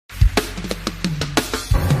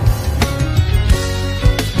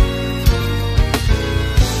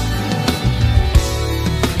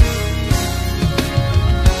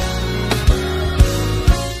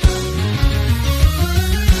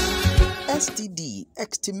NCD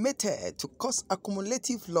estimated to cause a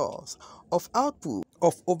cumulative loss of output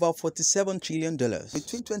of over $47 trillion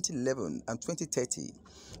between 2011 and 2030,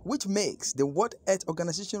 which makes the World Health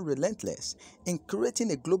Organization relentless in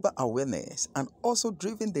creating a global awareness and also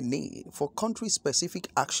driving the need for country-specific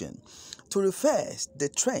action to reverse the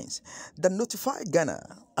trends that notify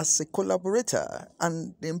Ghana as a collaborator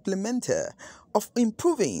and the implementer of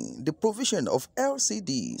improving the provision of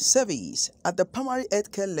LCD service at the primary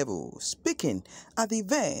healthcare level. Speaking at the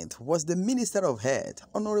event was the Minister of Health,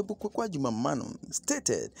 Honorable Akuffo,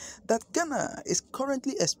 stated that Ghana is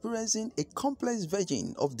currently experiencing a complex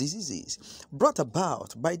version of diseases brought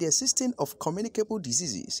about by the existence of communicable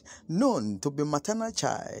diseases known to be maternal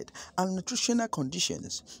child and nutritional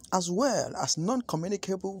conditions, as well as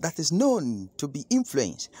non-communicable that is known to be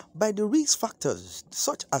influenced by the risk factors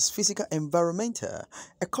such as physical, environmental,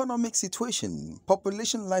 economic situation,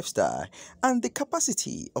 population lifestyle, and the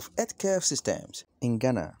capacity of healthcare systems in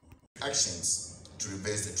Ghana. Actions to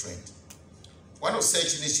reverse the trend. One of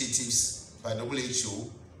such initiatives by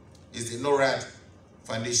WHO is the Norad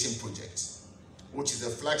Foundation Project, which is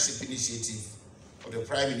a flagship initiative of the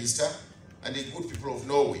Prime Minister and the good people of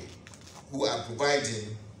Norway, who are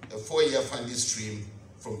providing a 4-year funding stream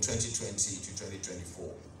from 2020 to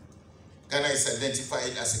 2024. Ghana is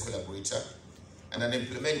identified as a collaborator and an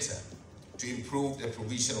implementer to improve the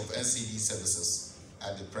provision of NCD services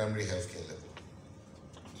at the primary healthcare level.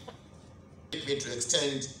 It me to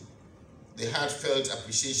extend the heartfelt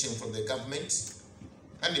appreciation from the government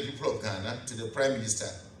and the people of Ghana to the Prime Minister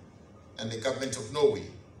and the government of Norway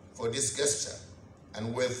for this gesture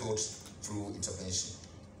and well thought through intervention.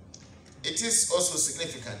 It is also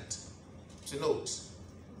significant to note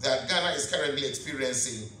that Ghana is currently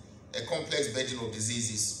experiencing a complex burden of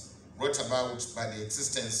diseases brought about by the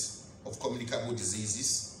existence of communicable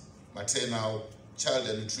diseases, maternal, child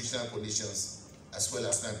and nutritional conditions, as well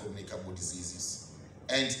as non-communicable diseases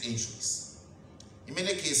and injuries. In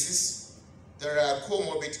many cases, there are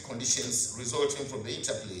comorbid conditions resulting from the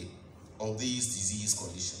interplay of these disease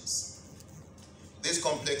conditions. This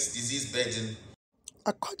complex disease burden,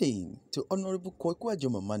 according to Honorable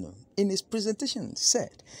Akuffo, in his presentation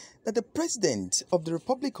said that the President of the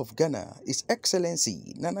Republic of Ghana, His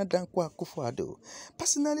Excellency Dankwa Akuffo,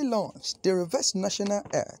 personally launched the Reverse National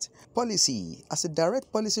Health Policy as a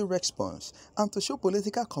direct policy response and to show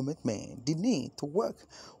political commitment, the need to work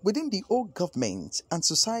within the whole government and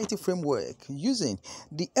society framework using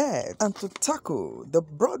the health and to tackle the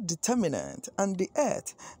broad determinant and the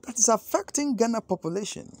health that is affecting Ghana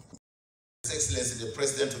population. His Excellency, the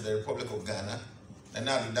President of the Republic of Ghana,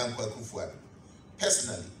 Dankwa Akuffo,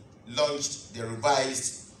 personally launched the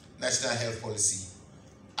revised National Health Policy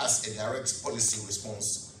as a direct policy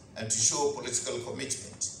response and to show political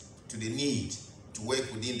commitment to the need to work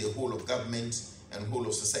within the whole of government and whole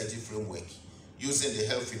of society framework, using the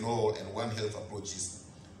health in all and one health approaches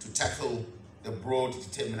to tackle the broad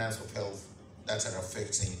determinants of health that are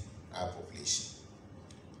affecting our population.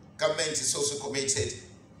 Government is also committed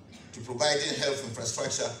to providing health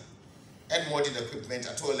infrastructure and modern equipment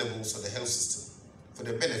at all levels of the health system for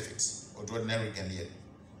the benefit of the ordinary Ghanaian.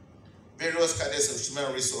 Various cadres of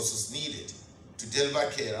human resources needed to deliver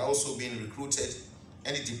care are also being recruited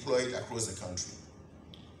and deployed across the country.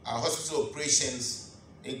 Our hospital operations,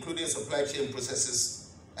 including supply chain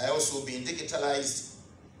processes, are also being digitalized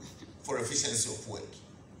for efficiency of work,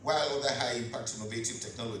 while other high-impact innovative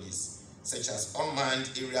technologies, such as unmanned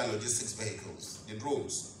aerial logistics vehicles, the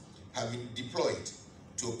drones, have been deployed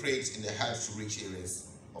to operate in the hard-to-reach areas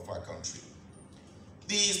of our country.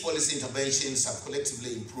 These policy interventions have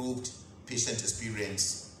collectively improved patient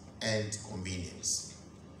experience and convenience.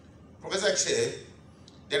 Professor Chair,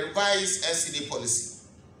 the revised NCD policy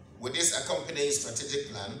with its accompanying strategic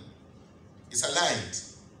plan is aligned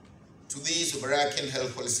to these overarching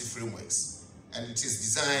health policy frameworks, and it is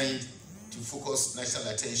designed to focus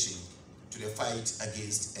national attention to the fight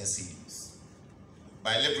against NCDs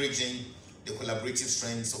by leveraging the collaborative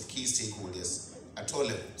strengths of key stakeholders at all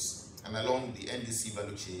levels and along the NDC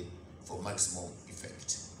value chain for maximum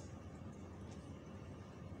effect.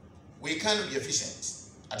 We can be efficient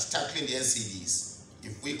at tackling the NCDs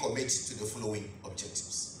if we commit to the following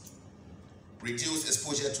objectives: reduce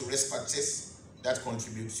exposure to risk factors that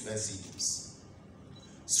contribute to NCDs,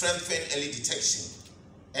 strengthen early detection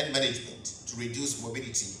and management to reduce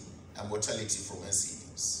morbidity and mortality from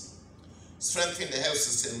NCDs, strengthen the health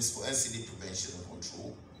systems for NCD prevention and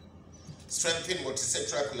control, strengthen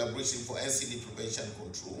multisectoral collaboration for NCD prevention and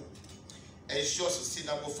control, ensure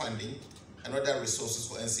sustainable funding and other resources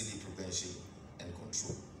for NCD prevention and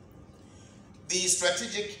control. The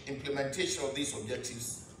strategic implementation of these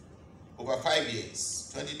objectives over 5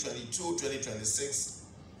 years, 2022-2026,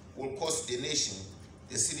 will cost the nation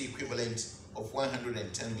the city equivalent of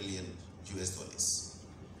 110 million US dollars.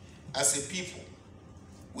 As a people,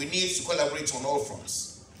 we need to collaborate on all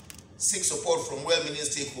fronts, seek support from well-meaning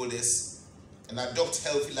stakeholders, and adopt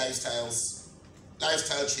healthy lifestyle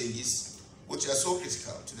changes, which are so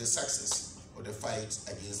critical to the success of the fight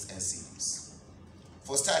against NCDs.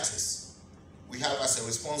 For starters, we have, as a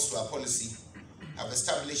response to our policy, have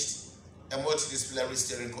established a multidisciplinary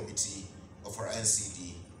steering committee of our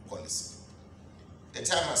NCD policy. The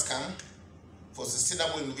time has come for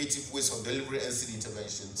sustainable, innovative ways of delivering NCD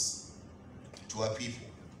interventions to our people.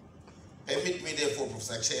 Permit me, therefore,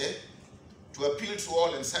 Professor Chair, to appeal to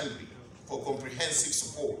all and sundry for comprehensive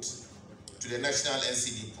support to the national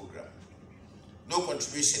NCD program. No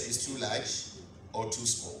contribution is too large or too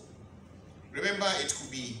small. Remember, it could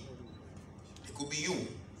be you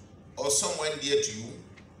or someone dear to you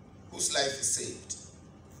whose life is saved.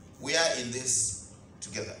 We are in this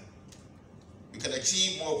together. We can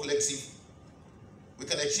achieve more collectively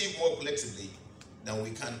than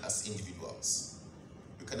we can as individuals.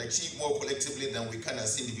 We can achieve more collectively than we can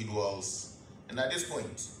as individuals. And at this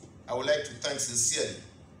point, I would like to thank sincerely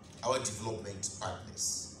our development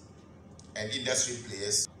partners and industry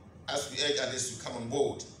players as we urge others to come on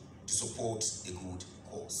board to support a good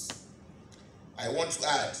cause. I want to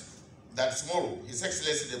add that tomorrow, His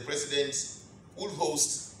Excellency the President will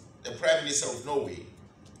host the Prime Minister of Norway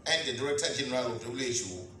and the Director General of the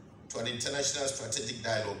WHO to an international strategic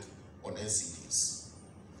dialogue on NCDs.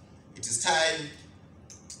 It is time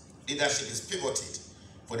leadership is pivoted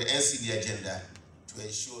for the NCD agenda to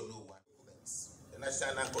ensure no one documents. The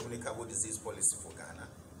National Non-Communicable Disease Policy for Ghana,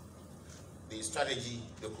 the strategy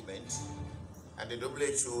document, and the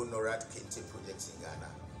WHO Norad Kente project in Ghana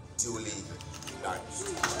duly launched.